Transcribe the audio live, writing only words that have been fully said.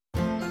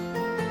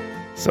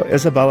So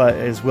Isabella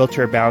is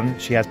wheelchair bound.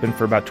 She has been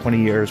for about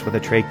 20 years with a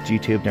trach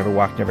G-tube, never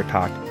walked, never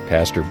talked.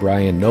 Pastor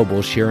Brian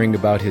Noble sharing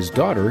about his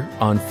daughter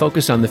on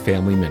Focus on the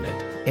Family Minute.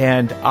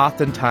 And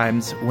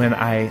oftentimes when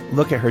I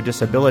look at her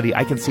disability,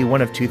 I can see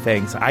one of two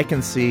things. I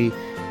can see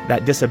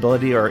that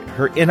disability or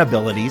her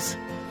inabilities,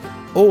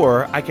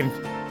 or I can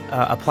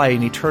apply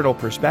an eternal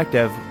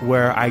perspective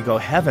where I go,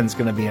 heaven's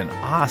going to be an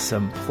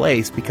awesome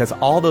place because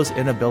all those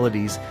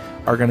inabilities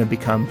are going to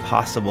become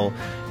possible.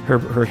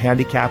 Her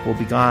handicap will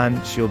be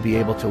gone. She'll be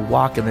able to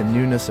walk in the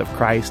newness of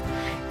Christ.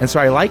 And so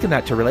I liken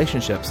that to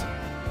relationships.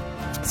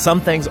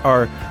 Some things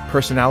are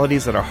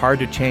personalities that are hard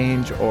to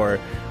change, or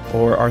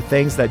are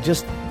things that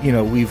just,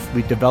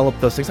 we've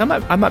developed those things.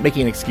 I'm not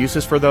making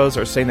excuses for those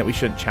or saying that we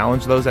shouldn't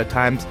challenge those at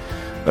times,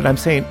 but I'm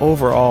saying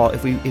overall,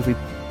 if we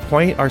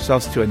point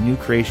ourselves to a new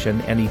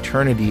creation and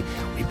eternity,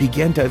 we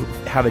begin to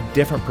have a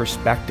different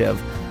perspective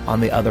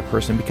on the other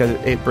person because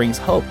it brings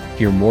hope.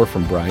 Hear more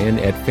from Brian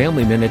at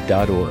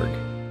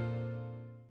FamilyMinute.org.